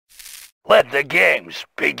Let the games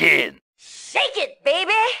begin. Shake it,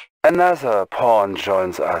 baby! Another pawn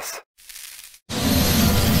joins us.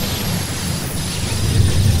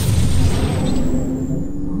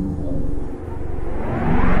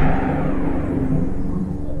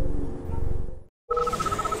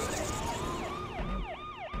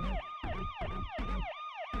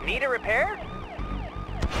 Need a repair?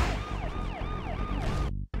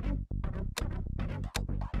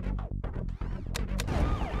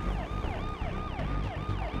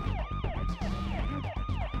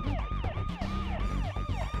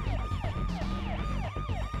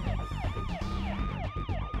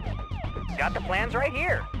 Got the plans right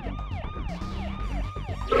here.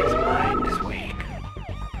 His mind is weak.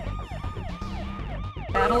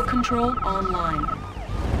 Battle control online.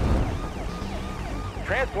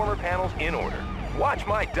 Transformer panels in order. Watch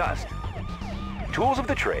my dust. Tools of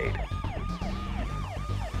the trade.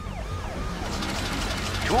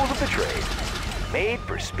 Tools of the trade. Made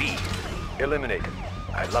for speed. Eliminated.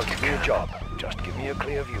 I'd love to do a job. Just give me a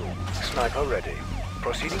clear view. Sniper ready.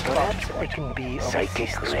 Proceeding to launch point. They can be Psychic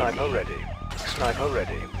Sniper ready. Sniper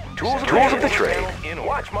ready. Tools of the trade.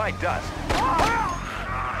 Watch my dust.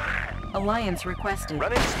 Alliance requested.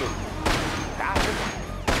 Running smooth. Fast and light.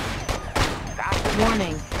 Fast and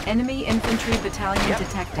Warning. Enemy infantry battalion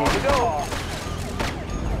detected. on the go.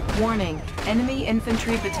 Warning. Enemy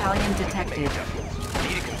infantry battalion detected.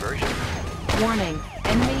 Need a conversion? Warning.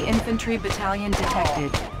 Enemy infantry battalion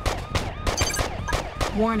detected.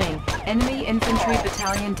 Warning. Enemy infantry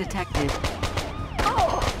battalion detected.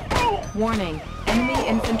 Warning. Enemy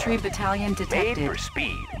infantry battalion Made detected. for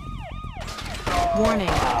speed. Warning.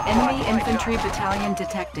 Enemy infantry battalion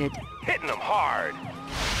detected. Hitting them hard.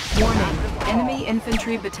 Warning. Enemy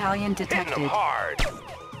infantry battalion Hitting them detected. hard.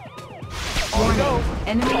 Warning.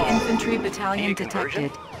 Enemy infantry Need battalion a conversion?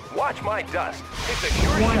 detected. Watch my dust. It's a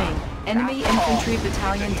sure Warning. shot. Enemy infantry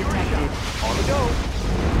battalion detected. On the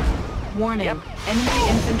go. Warning. Yep. Enemy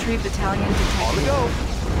infantry battalion On the detected. go.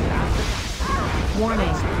 Warning.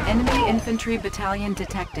 Enemy infantry battalion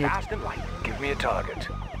detected. Fast and light. Give me a target.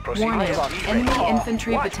 Proceed Warning. to launch Enemy ready.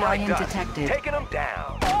 infantry Watch my battalion dust. detected. Taking them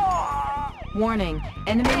down. Warning.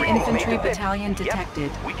 Enemy Everything's infantry made to fit. battalion Yep,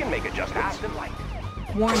 detected. we can make adjustments. Fast and light.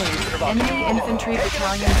 Warning. Enemy infantry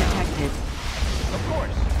battalion detected. Of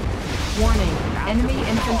course. Warning. Enemy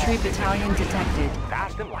infantry battalion detected.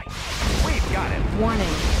 Fast and light. We've got it.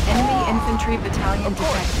 Warning. Enemy infantry battalion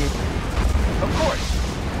detected. Of course.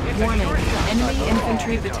 It's Warning. a sure shot. Enemy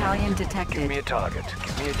infantry battalion Give me detected. a target.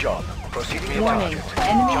 Give me a job. Proceed to Warning. target.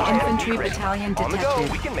 Enemy IFB infantry ready. battalion On the go. We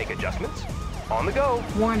detected. can make adjustments. On the go.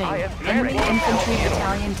 Warning. IFB Enemy ready. infantry In order.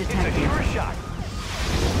 battalion It's a detected. sure shot.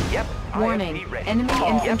 Yep. Warning. IFB ready. Enemy Yep,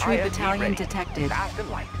 infantry IFB battalion ready. detected. Fast and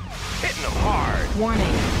light. Hitting them hard.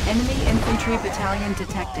 Warning. Enemy infantry battalion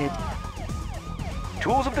detected.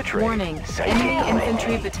 Tools of the trade. Warning. Enemy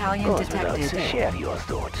infantry battalion Goes without detected. saying. Share your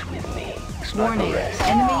thoughts with me. Warning.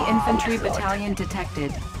 Enemy infantry battalion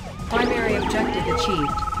detected. Primary objective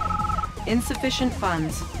achieved. Insufficient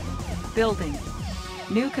funds. Building.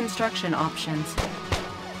 New construction options.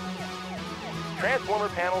 Transformer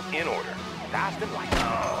panels in order. Fast and light.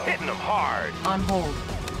 Hitting them hard. On hold.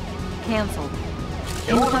 Cancelled.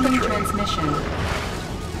 Tools of the Incoming trade. transmission.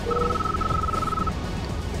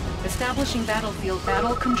 Establishing battlefield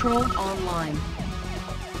battle control online.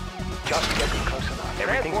 Just getting close enough.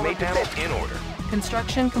 Everything's made to fit. In order.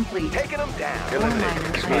 Construction complete. Taking them down. Ore Eliminated.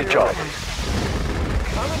 miners Give me a under job. attack.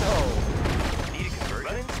 Coming home. Need a conversion?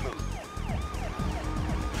 Running smooth.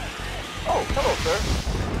 Oh, hello, sir.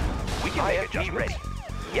 We can make adjustments. Ready.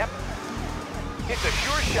 Yep. It's a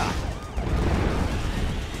sure shot.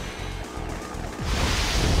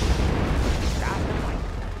 Fast and light.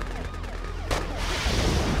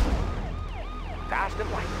 Fast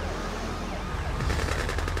and light.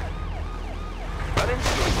 Running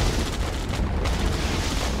smooth.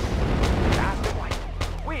 Fast and light.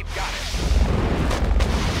 We've got it.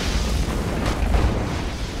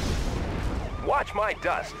 Watch my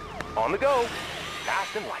dust. On the go.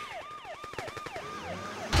 Fast and light.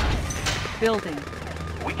 Building.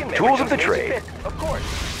 We can make Tools of the adjustments trade. fit, Of course.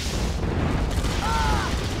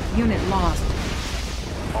 Unit lost.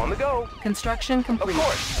 On the go. Construction Of complete.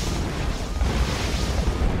 course.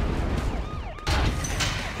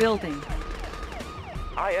 Building.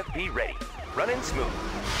 IFB ready. Running smooth.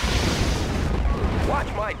 Watch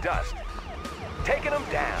my dust. Taking them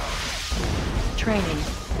down. Training.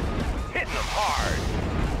 Hitting them hard.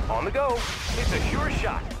 On the go. It's a sure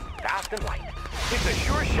shot. Fast and light. It's a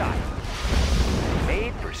sure shot.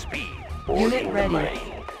 Made for speed. Unit ready.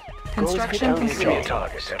 Construction without Give me a complete.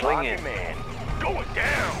 target. Settling in. Man. Going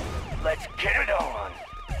down. Let's get it on.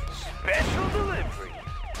 Special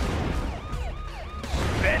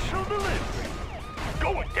Special delivery.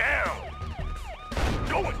 Going down.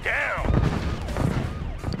 Going down.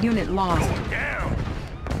 Unit lost. Going down.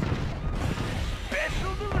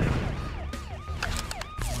 Special delivery.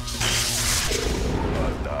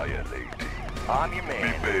 Annihilating. I'm your Be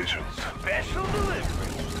man. patient. Special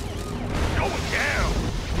delivery. Going down.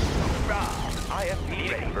 Hoorah.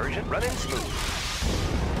 IFP conversion running smooth.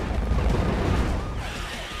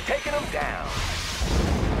 Taking them down.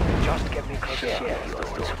 Just get me closer. Share your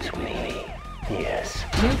thoughts with me. Yes.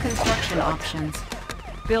 New construction options.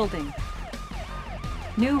 Building.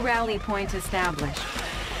 New rally point established.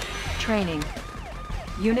 Training.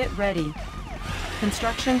 Unit ready.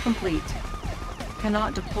 Construction complete.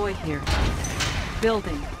 Cannot deploy here.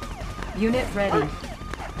 Building. Unit ready.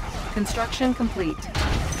 Construction complete.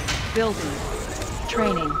 Building.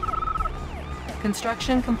 Training.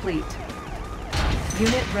 Construction complete.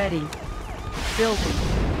 Unit ready.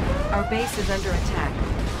 Building. Our base is under attack.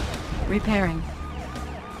 Repairing.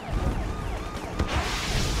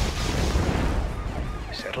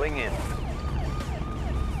 Settling in.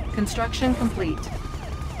 Construction complete.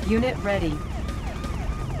 Unit ready.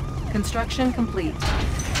 Construction complete.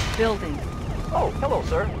 Building. Oh, hello,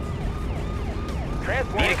 sir.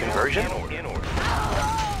 Transform. Need a conversion? In order.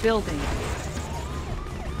 Building.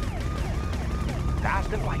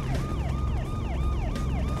 Fast and light.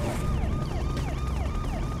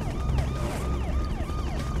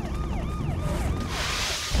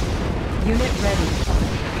 Unit ready.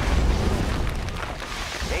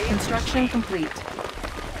 Made Construction complete.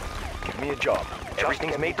 Give me a job.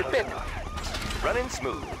 Everything's Just made to close fit. enough. Running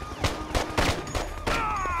smooth.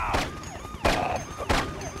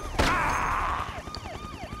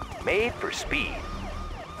 Made for speed.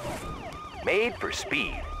 Made for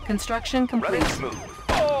speed. Construction complete. Running smooth.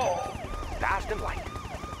 Oh! Fast and light.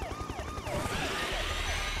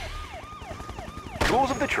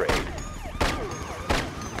 Tools of the trade.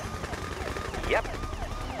 Yep.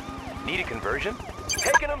 Need a conversion?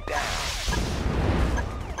 Taking them down.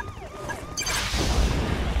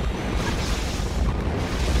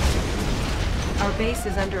 Our base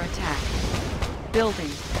is under attack. Building.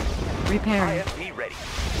 Repairing. IFP ready.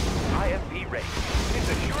 IFP ready. It's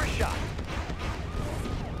a sure shot.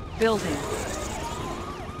 Building.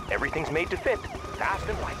 Everything's made to fit. Fast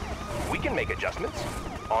and light. We can make adjustments.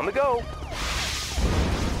 On the go.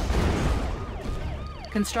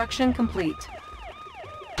 Construction complete.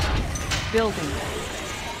 Building.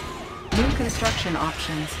 New construction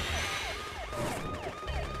options.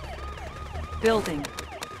 Building.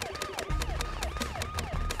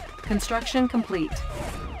 Construction complete.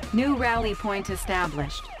 New rally point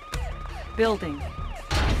established. Building.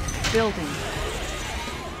 Building.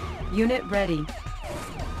 Unit ready.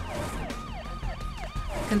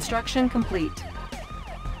 Construction complete.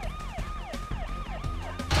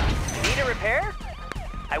 Need a repair?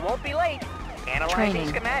 I won't be late. Analyzing Training.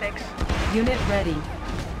 schematics. Unit ready.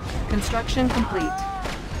 Construction complete.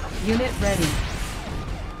 Unit ready.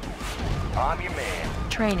 I'm your man.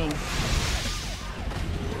 Training.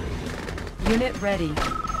 Unit ready.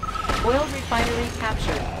 Oil refinery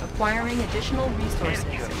captured. Acquiring additional resources.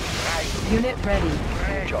 Unit ready.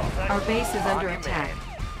 Good job. Our base is under attack.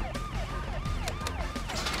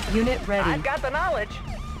 Unit ready. I've got the knowledge.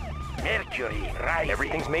 Mercury, right.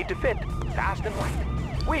 Everything's made to fit. Fast and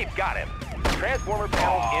light. We've got him. Transformer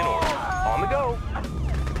panels in order. On the go.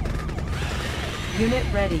 Unit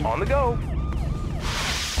ready. On the go.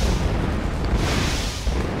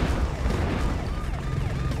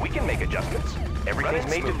 We can make adjustments. Everything's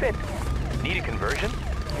made to fit. Need a conversion?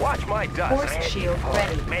 Watch my dust. Force shield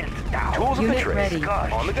ready. Tools of the Unit trade. ready.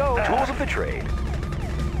 On the go. Tools of the trade.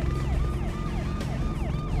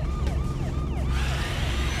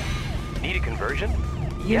 Need a conversion?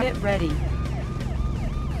 Unit ready.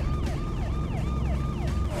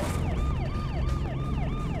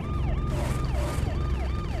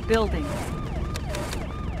 Building.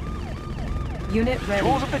 Unit ready.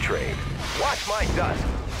 Tools of the trade. Watch my dust.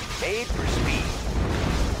 Made for speed.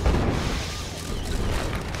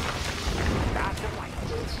 Fast and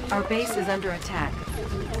light. Our base is under attack.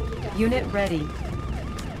 Unit ready.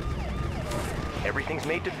 Everything's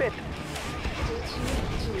made to fit.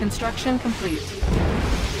 Construction complete.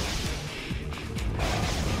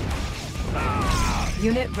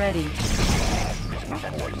 Unit ready.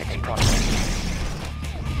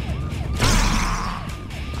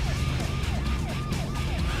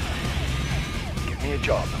 Give me a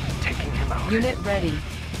job. Taking him out. Unit ready.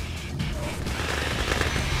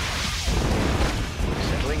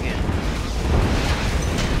 Settling in.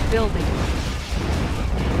 Building.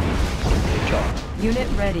 Give me a job. Unit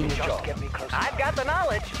ready. Just get me closer. I've got the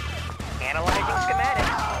knowledge. Analyzing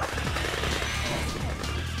schematics.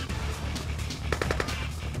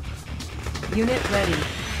 Unit ready.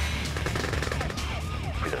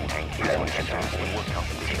 Prism tank is on sensors in work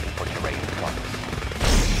compensation for terrain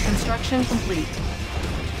flux. Construction complete.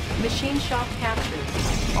 Machine shop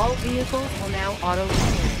captured. All vehicles will now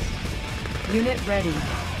auto-repair. Unit ready.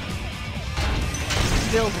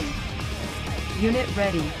 Building. Unit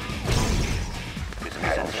ready. Prism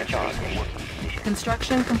sensors in working condition.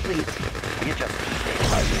 Construction complete. Readjusting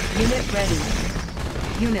stabilizer. Unit ready.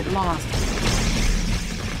 Unit lost.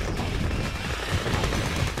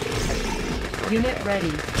 Unit ready.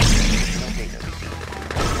 Data received.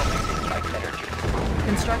 Processing by energy.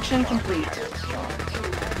 Construction complete.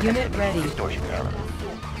 Unit ready. Distortion error.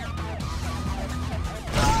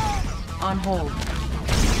 On hold.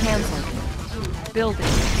 Cancel. Building.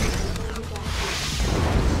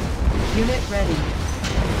 Unit ready.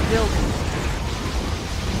 Building.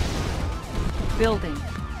 Building.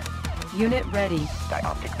 Unit ready.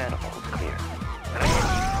 Dioptic manifold clear.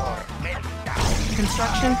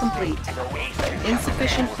 Construction complete.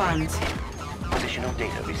 Insufficient funds. Positional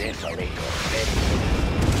data received.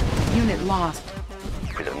 Unit lost.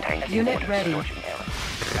 Prism tank Unit in ready. distortion error.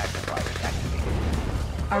 Magnifiers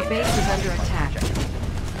activated. Our base is under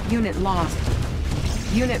attack. Unit lost.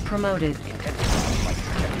 Unit promoted.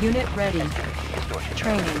 Unit ready. Distortion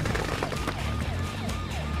Training.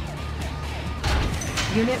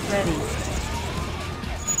 Unit ready.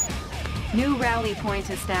 New rally point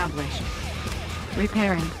established.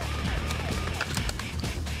 Repairing.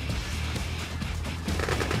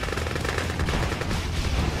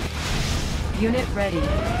 Unit ready.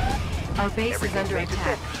 Our base is under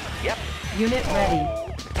attack. Yep. Unit ready.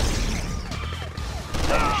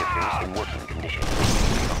 Land shifters in working condition.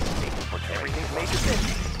 Compensating for terrain Everything's made to flux.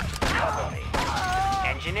 fit. Cover me.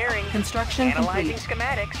 Engineering. Construction Analyzing complete.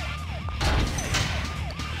 schematics.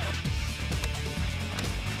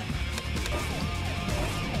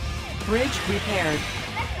 Bridge repaired.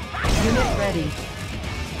 Unit ready.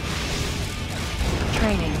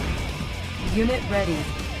 Training. Unit ready.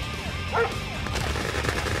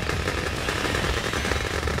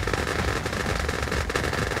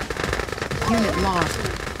 Unit lost.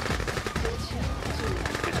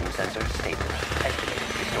 Prism sensor stable. Activated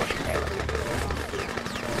distortion error.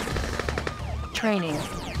 Training.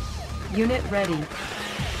 Unit ready.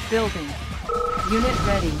 Building. Unit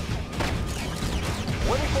ready.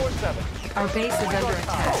 24/7. Our base is under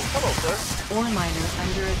attack. Hello, sir. Ore miner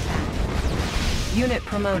under attack. Unit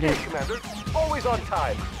promoted. Commander. Always on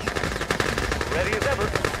time. Ready as ever.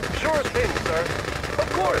 Sure thing, sir. Of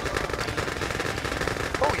course.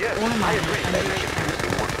 Oh, yes. Ore I miner agree. under attack.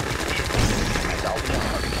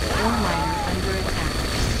 Ore miner under attack.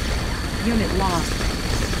 Unit lost.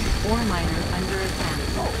 Ore miner under attack.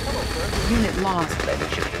 Hello, sir. Unit lost. Land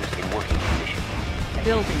shifters in working condition.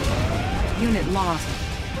 Building. Unit lost.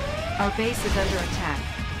 Our base is under attack.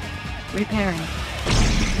 Repairing.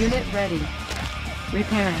 Unit ready.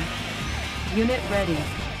 Repairing. Unit ready.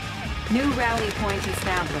 New rally point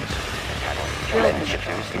established. Land Building.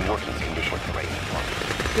 shifters in working condition. Terrain flux.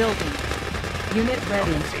 Building. Unit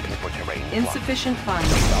ready. Compensating for terrain flux. Insufficient funds.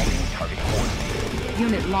 Solving target coordinates.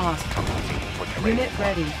 Unit lost. Compensating for terrain Unit flux.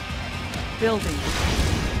 ready. Building.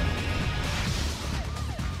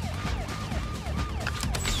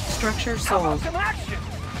 Structure How about sold. some action?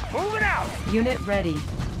 Move it out. Unit ready.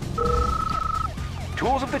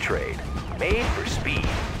 Tools of the trade. Made for speed.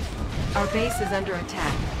 Our base is under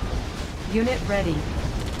attack. Unit ready.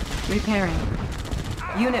 Repairing.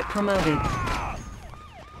 Unit promoted.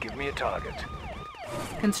 Give me a target.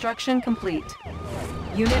 Construction complete.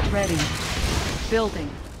 Unit ready. Building.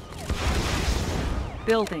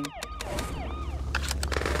 Building.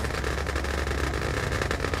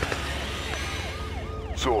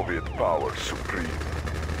 Soviet power supreme.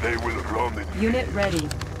 They will run in Unit fear. ready.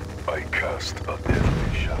 I cast a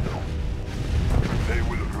deadly shadow. They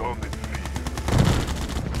will run in fear.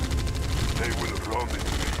 They will run in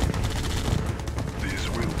fear. This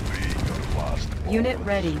will be your last war. Unit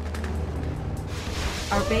ready.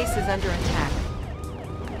 Our base is under attack.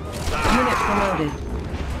 Unit promoted.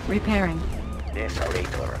 Repairing.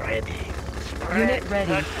 Desolator ready. Unit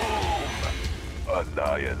ready.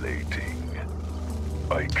 Annihilating.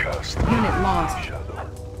 I cast a Unit deadly lost. shadow.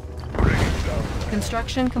 Bring it down.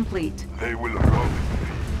 Construction complete. They will run in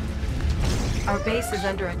fear. Our base is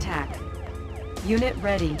under attack. Unit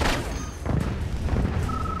ready.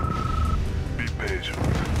 Be patient.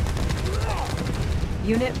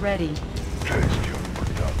 Unit ready. Taste your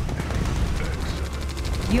brutality.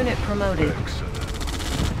 Excellent. Unit promoted. Excellent.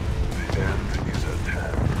 The end is at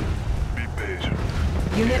hand. Be patient.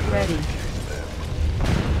 Unit ready.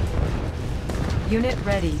 Unit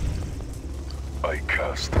ready. I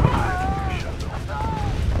cast a deadly shadow.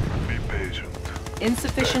 Be patient.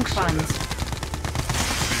 Insufficient funds.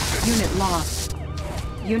 Unit lost.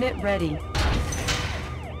 Unit ready.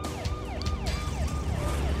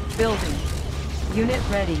 Building. Unit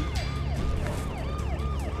ready.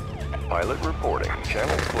 Pilot reporting.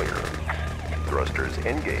 Channel clear. Thrusters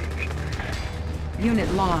engaged. Unit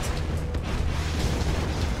lost.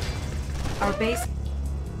 Our base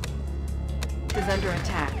is under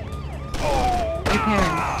attack.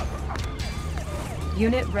 Repairing.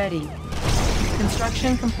 Unit ready.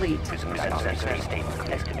 Construction complete.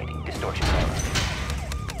 Estimating distortion error.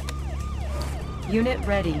 Unit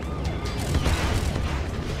ready.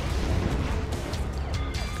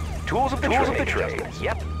 Tools of the trade.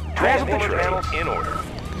 Yep. Transformer panels in order.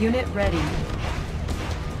 Unit ready.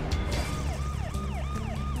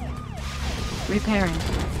 Repairing.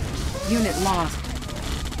 Unit lost.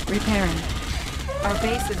 Repairing. Our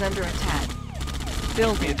base is under attack. Be a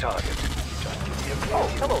Building. target. Just give me a clear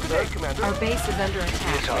view. Hello, sir. Commander. Our base is under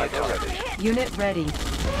attack. Target ready. Unit ready.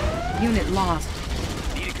 Unit lost.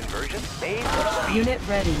 Need a conversion? Made for speed. Unit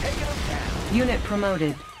ready. Unit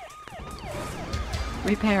promoted.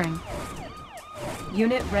 Repairing.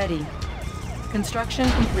 Unit ready. Construction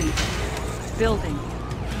complete. Building.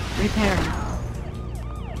 Repairing.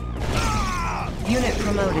 Unit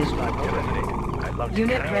promoted. I'd love to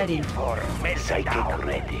Unit ready. Psychic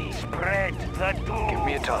ready. spread the doom. Give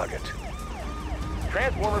me a target.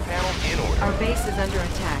 Transformer panels in order. Our base is under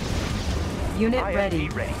attack. Unit ready.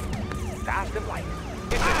 IFV ready. Fast and light.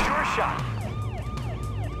 It's a sure shot.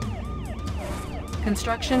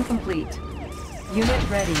 Construction complete. Unit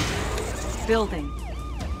ready. Building.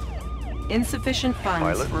 Insufficient funds.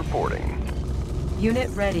 Pilot reporting. Unit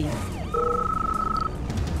ready.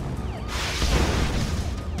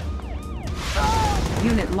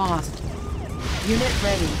 Unit lost. Unit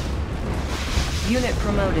ready. Unit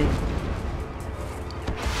promoted.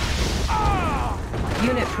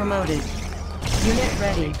 Unit promoted. Unit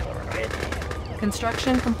ready.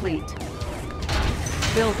 Construction complete.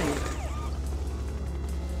 Building.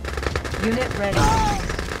 Unit ready.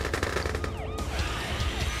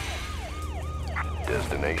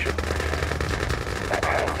 Destination.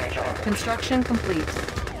 Construction complete.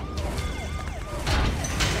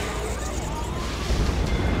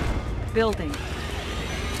 Building.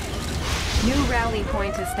 New rally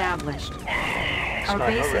point established. Our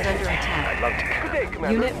base is under attack. I'd love to. Good day,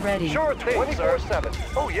 Commander. Unit ready. Sure thing, 24/7.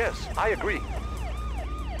 Oh, yes, I agree.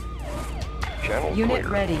 Channel Unit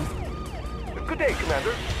clear. ready. Good day,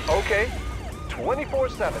 Commander. Okay.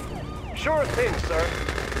 24/7. Sure thing, sir.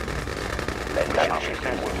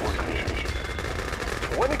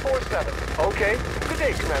 24/7. Okay. Good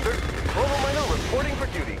day, Commander. Chrono Miner reporting for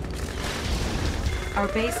duty. Our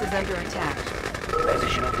base is under attack.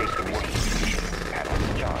 Positional data received.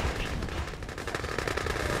 Panels charged.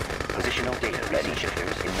 Positional data ready.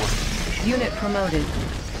 Shifters in working position. Unit promoted.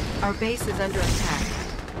 Our base is under attack.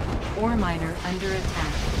 Ore miner under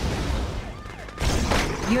attack.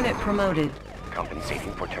 Unit promoted.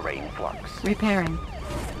 Compensating for terrain flux. Repairing.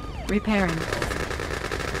 Repairing.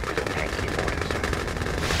 Prism tank in order, sir.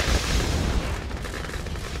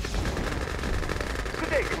 Good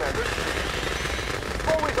day, Commander.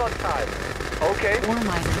 Always on time. Okay. Ore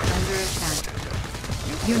miner under attack.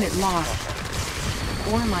 Unit lost.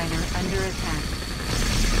 Ore miner under attack.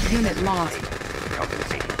 Unit lost.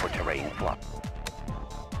 Compensating for terrain flux.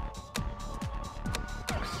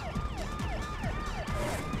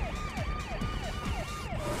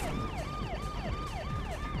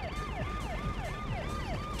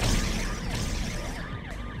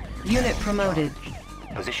 Unit promoted.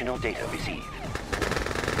 Positional data received.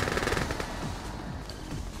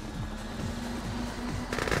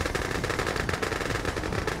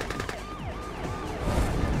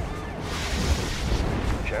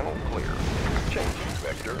 Channel clear. Changing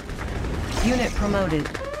vector. Unit promoted.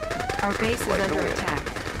 Our base is Like the under wind. attack.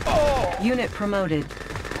 Oh! Unit promoted.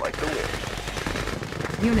 Like the wind.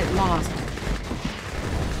 Unit lost.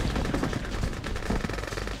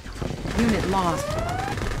 Unit lost.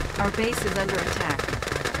 Our base is under attack.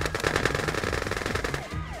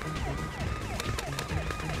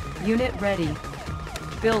 Unit ready.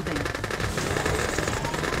 Building.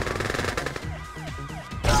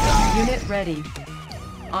 Unit ready.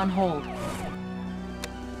 On hold.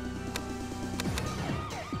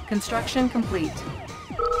 Construction complete.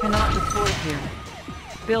 Cannot deploy here.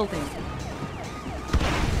 Building.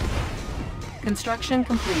 Construction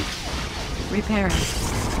complete. Repairing.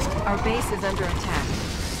 Our base is under attack.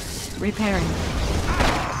 Repairing.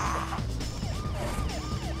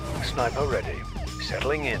 Sniper ready.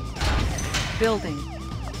 Settling in. Building.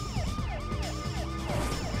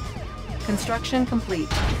 Construction complete.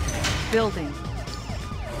 Building.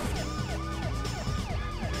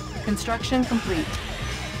 Construction complete.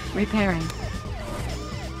 Repairing.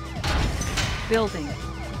 Building.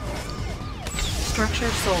 Structure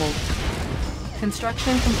sold.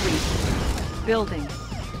 Construction complete. Building.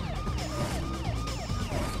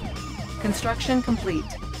 Construction complete.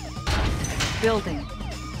 Building.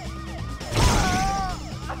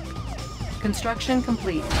 Construction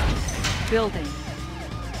complete. Building.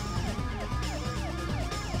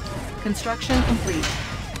 Construction complete.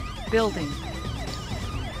 Building.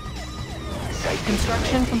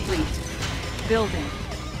 Construction complete. Building.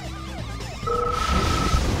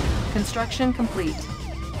 Construction complete.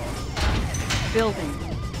 Building.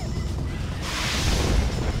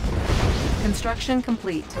 Construction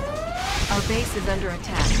complete. Our base is under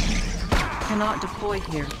attack. Cannot deploy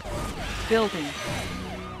here. Building.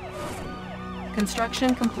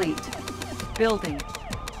 Construction complete. Building.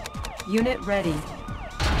 Unit ready.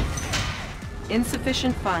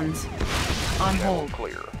 Insufficient funds. On hold.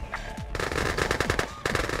 Clear.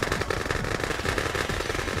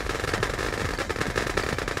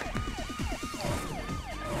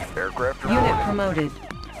 Aircraft Unit reporting. promoted.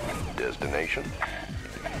 Destination.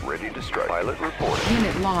 Ready to strike. Pilot reporting.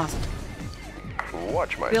 Unit lost.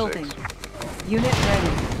 Watch my Building. 6. Unit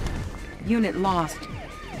ready. Unit lost.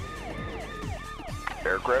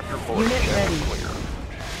 Aircraft reporting. Unit Channel ready. clear.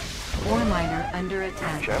 Ore miner under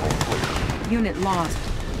attack. Channel clear. Unit lost.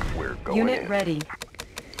 We're going Unit in. ready.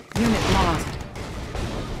 Unit lost.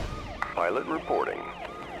 Pilot reporting.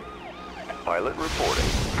 Pilot reporting.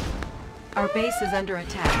 Our base is under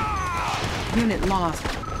attack. Unit lost.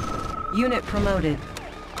 Unit promoted.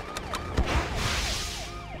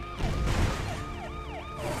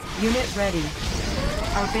 Unit ready.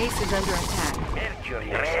 Our base is under attack. Mercury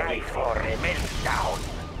ready for meltdown.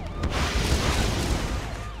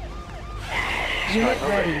 Unit Sniper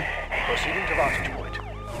ready. Proceeding to vantage point.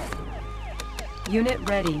 Unit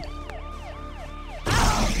ready.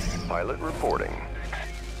 Pilot reporting.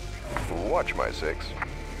 Watch my 6.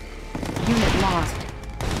 Unit lost.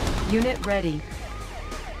 Unit ready.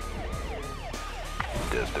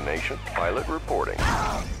 Destination. Pilot reporting.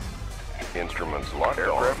 Instruments locked on.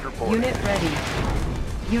 Aircraft reporting. Unit ready.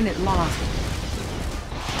 Unit lost.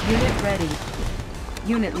 Unit ready.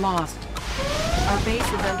 Unit lost. Our base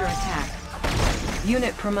is under attack.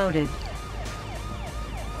 Unit promoted.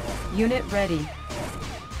 Unit ready.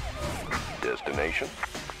 Destination.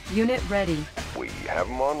 Unit ready. We have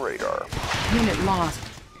them on radar. Unit lost.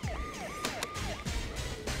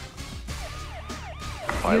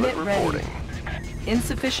 Pilot Unit ready. reporting.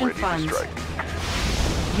 Insufficient Ready funds. to strike.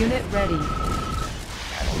 Unit ready.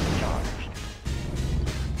 Panel charged.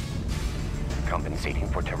 Compensating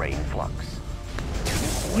for terrain flux.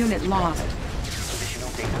 Unit lost.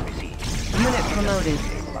 Positional data received. Unit promoted.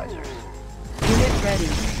 Stabilizers. Unit ready.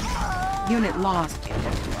 Unit lost.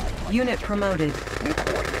 Unit promoted. New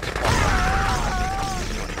coordinates plotted.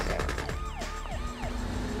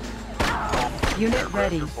 Unit Aircraft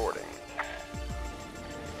ready. reporting.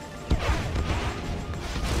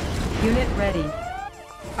 Unit ready.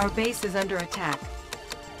 Our base is under attack.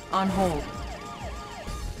 On hold.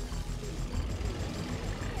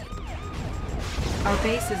 Our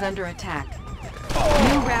base is under attack.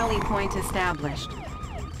 New rally point established.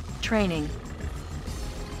 Training.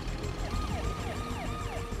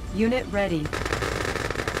 Unit ready.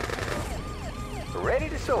 Ready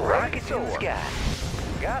to soar. Rockets in the sky.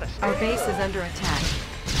 Gotta stay Our base is under attack.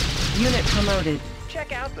 Unit promoted.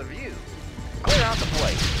 Check out the view. Clear out the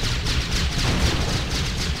place.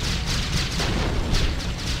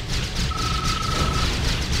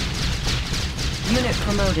 Unit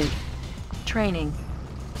promoted. Training.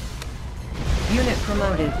 Unit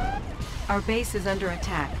promoted. Our base is under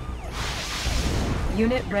attack.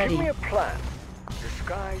 Unit ready. Give me a plan.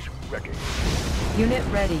 Disguise ready. Unit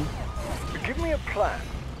ready. Give me a plan.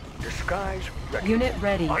 Disguise ready. Unit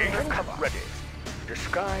ready. Undercover ready.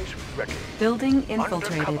 Disguise ready. Building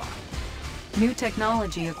infiltrated. Undercover. New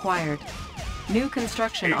technology acquired. New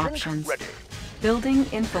construction Agent options. ready. Building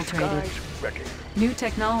infiltrated. Disguise ready. New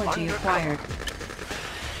technology Undercover. acquired.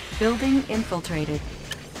 Building infiltrated.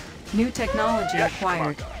 New technology Yes,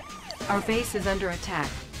 acquired. Commander. Our base is under attack.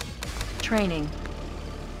 Training.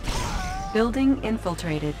 Building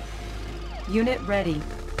infiltrated. Unit ready.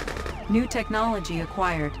 New technology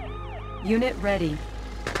acquired. Unit ready.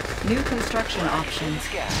 New construction options.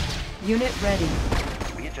 Unit ready.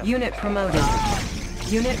 Unit promoted.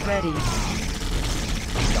 Unit ready.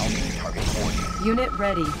 Unit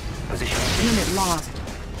ready. Position. Unit lost.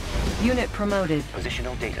 Unit promoted.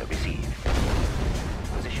 Positional data received.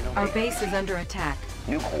 Positional Our data base is received. under attack.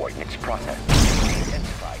 New coordinates processed.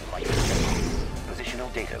 Intensifying light trajectory.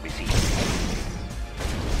 Positional data received.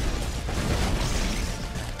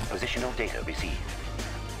 Positional data received.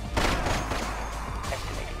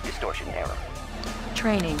 Estimating distortion error.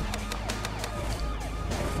 Training.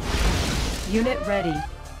 Unit ready.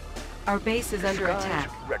 Our base is under Disguise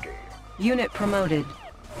attack. ready. Unit promoted.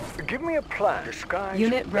 Give me a plan. Disguise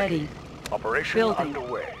Unit ready. Operation Building.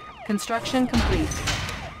 underway. Construction complete.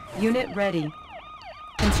 Unit ready.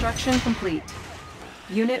 Construction complete.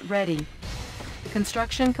 Unit ready.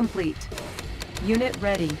 Construction complete. Unit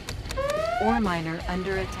ready. Ore miner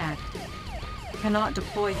under attack. Cannot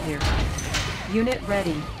deploy here. Unit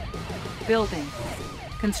ready. Building.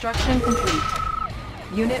 Construction complete.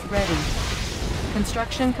 Unit ready.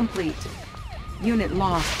 Construction complete. Unit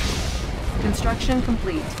lost. Construction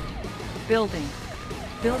complete. Building.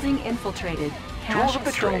 Building infiltrated. Tools Cash of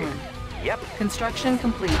the trade. stolen. Yep. Construction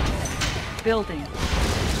complete. Building.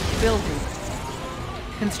 Building.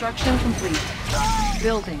 Construction complete.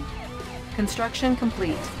 Building. Construction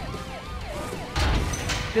complete.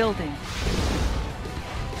 Building.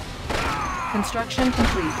 Construction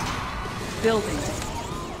complete. Building.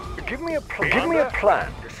 Give me a plan. Give me a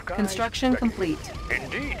plan. Disguise Construction ready. complete.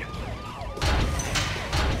 Indeed.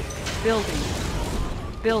 Building.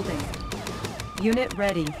 Building. Unit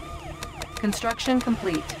ready. Construction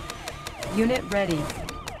complete. Unit ready.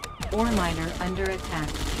 Ore miner under attack.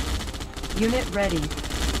 Unit ready.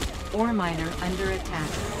 Ore miner under attack.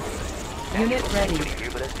 Unit ready.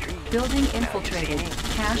 Building infiltrated.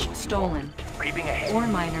 Cash stolen. Creeping ahead. Ore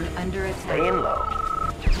miner under Staying attack. low.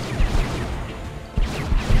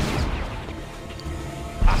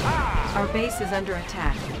 Our base is under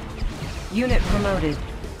attack. Unit promoted.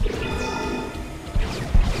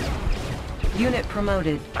 Unit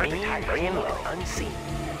promoted. Staying low. Unseen.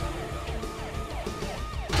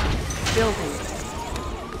 Building.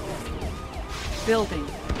 Building.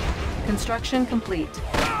 Construction complete.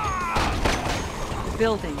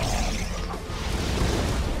 Building.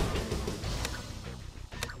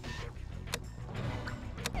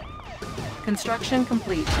 Construction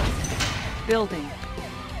complete. Building.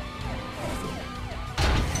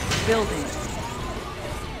 Building.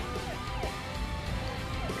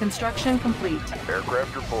 Construction complete.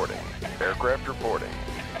 Aircraft reporting. Aircraft reporting.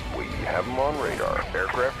 We have them on radar.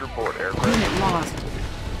 Aircraft report. Aircraft. Unit lost.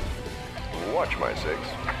 Watch my 6.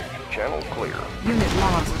 Channel clear. Unit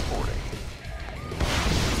lost. Reporting.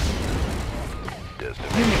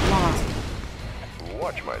 Destination. Unit lost.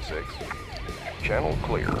 Watch my 6. Channel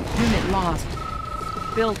clear. Unit lost.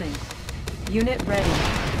 Building. Unit ready.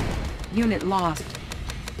 Unit lost.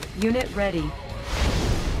 Unit ready.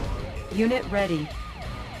 Unit ready.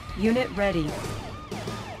 Unit ready.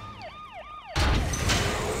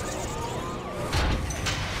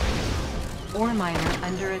 Ore miner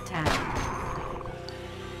under attack.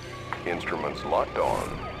 Instruments locked on.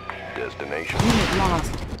 Destination. Unit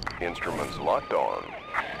lost. Instruments locked on.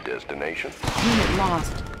 Destination. Unit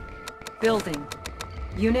lost. Building.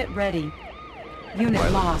 Unit ready. Unit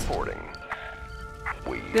Pilot lost. reporting.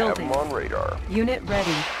 We Building. have them on radar. Unit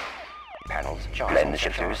ready. Panels charged. Lens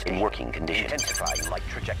shifters in working condition. Intensifying light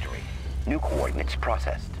trajectory. New coordinates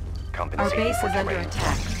processed. Our Compensating base for is under terrain.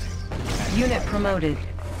 attack. Unit promoted.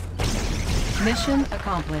 Mission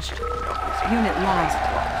accomplished. Unit lost.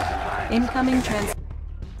 Incoming transmission.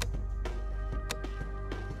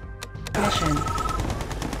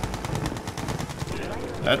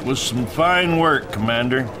 That was some fine work,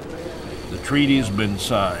 Commander. The treaty's been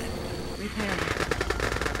signed. Repair.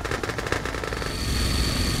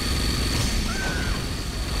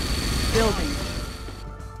 Building.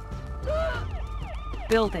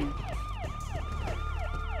 Building.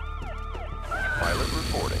 Pilot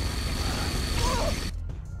reporting.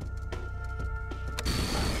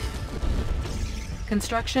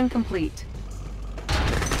 Construction complete.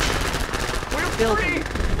 We're Building.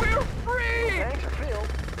 free! We're free! Tanks are filled.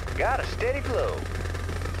 Got a steady flow.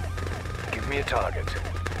 Give me a target.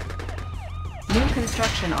 New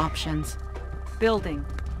construction options. Building.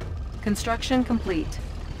 Construction complete.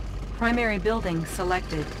 Primary building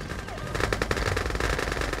selected.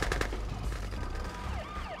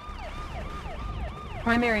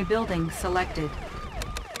 Primary building selected.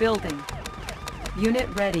 Building. Unit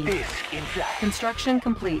ready. Disc in flight. Construction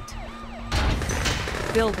complete.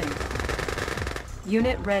 Building.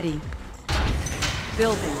 Unit ready.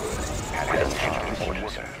 Building.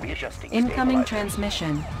 Readjusting. Incoming stabilizer.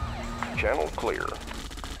 transmission. Channel clear.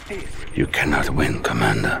 You cannot win,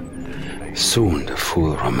 Commander. Soon the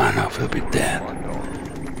fool Romanov will be dead.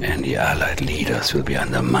 and the Allied leaders will be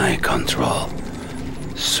under my control.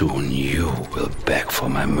 Soon you will beg for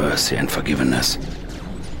my mercy and forgiveness.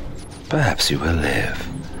 Perhaps you will live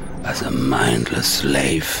as a mindless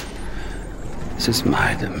slave. This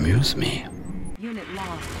might amuse me. Unit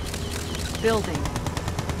lost. Building.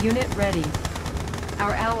 Unit ready.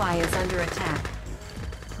 Our ally is under attack.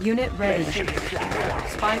 Unit ready.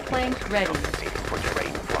 Spy plane ready.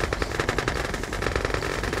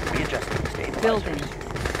 Building.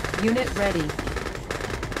 Unit ready.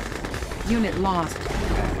 Unit lost.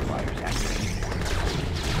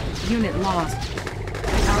 Unit lost.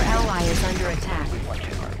 Our ally is under attack.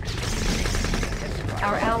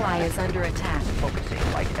 Our ally is under attack.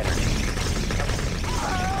 Focusing light energy.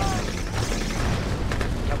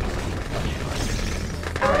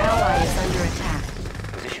 Our ally is under attack.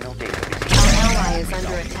 Positional data Our ally is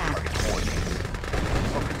under attack.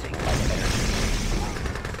 Focusing light energy.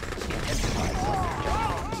 Intensify.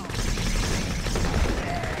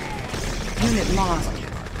 Unit lost.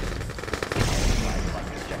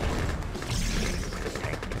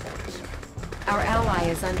 Our ally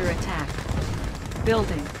is under attack.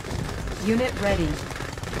 Building. Unit ready.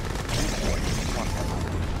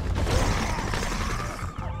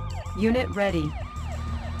 Unit ready.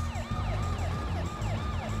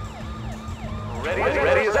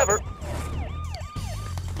 Ready as ever.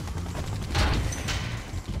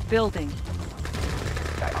 Building.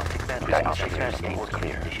 Diagnostic management more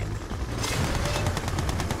clear.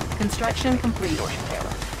 Construction complete.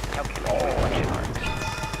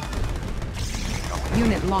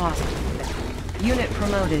 Unit lost. Unit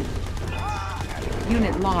promoted.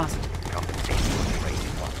 Unit lost.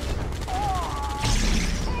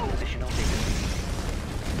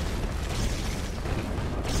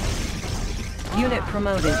 Unit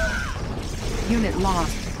promoted. Unit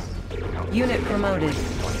lost. Unit promoted.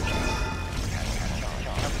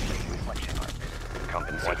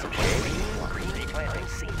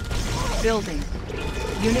 Building.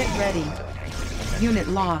 Unit ready. Unit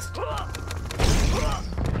lost.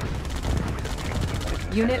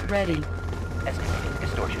 Unit ready. Estimating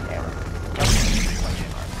distortion error.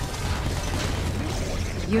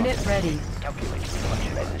 Unit ready.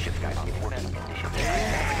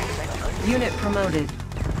 Unit promoted.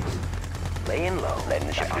 Laying low. Letting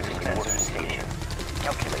the ship sensor station.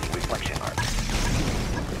 Calculating reflection arcs.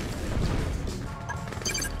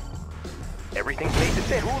 Everything plays at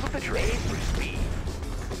the tools of the trade for speed.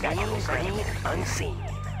 Natural, green, unseen.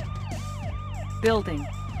 Building.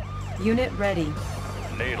 Unit ready.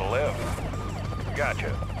 Need a lift.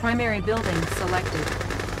 Gotcha. Primary building selected.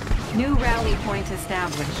 New rally point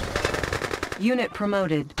established. Unit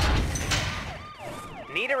promoted.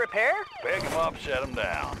 Need a repair? Pick him up, set him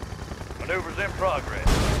down. Maneuvers in progress.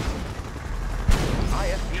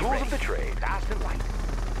 ISP tools of the trade, fast and light.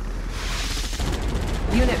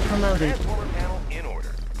 Unit promoted. Transformer panel in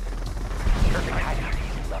order. Perfect height.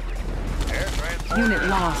 Lovely. Air transport. Unit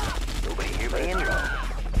lost. Nobody here. Laying low.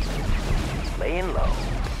 Laying low.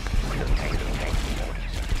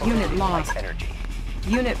 Unit lost. Energy.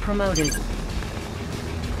 Unit promoted.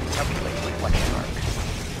 Calculate reflection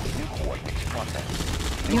arcs. New coordinates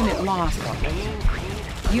processed. Unit lost.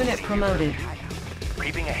 Unit promoted.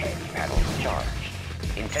 Creeping ahead. Panels charged.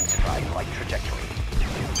 Intensifying light trajectory.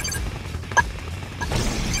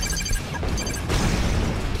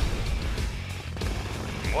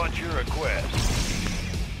 What's your request?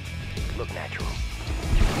 Look natural.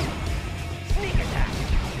 Sneak attack.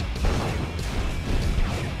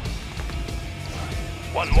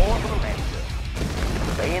 One more for the Lancer.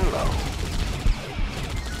 Laying low.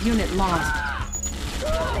 Unit lost.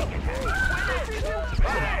 Sneak attack.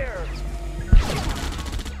 Fire!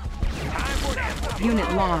 Time for an ambush. Unit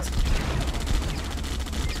lost.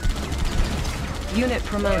 Unit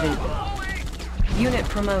promoted. Unit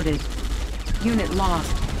promoted. Unit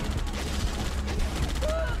lost.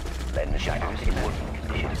 Letting the shadows in working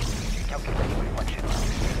condition. Calculating reflection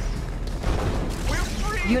arcs.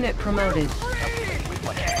 Unit promoted. Calculating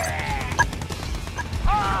reflection arcs.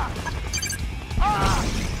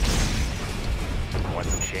 Want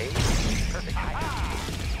some shade? Perfect height.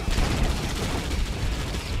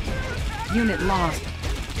 Unit lost.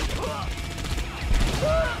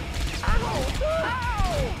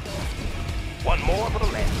 One more for the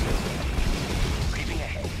Lancer. Creeping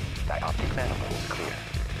ahead. Dioptic manifold clear.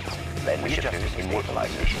 Letting the shifters in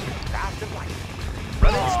neutralization. Fast and light.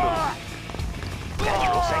 Running smooth.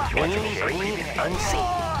 Natural sanctuary. Green, unseen.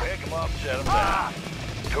 Pick him up, set him down.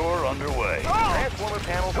 Tour underway. Transformer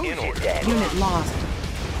panels in order. Unit lost.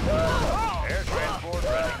 Air transport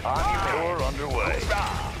ready. Tour underway.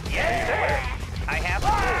 Yes, sir. I have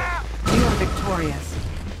the You are victorious.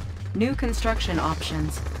 New construction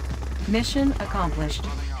options. Mission accomplished.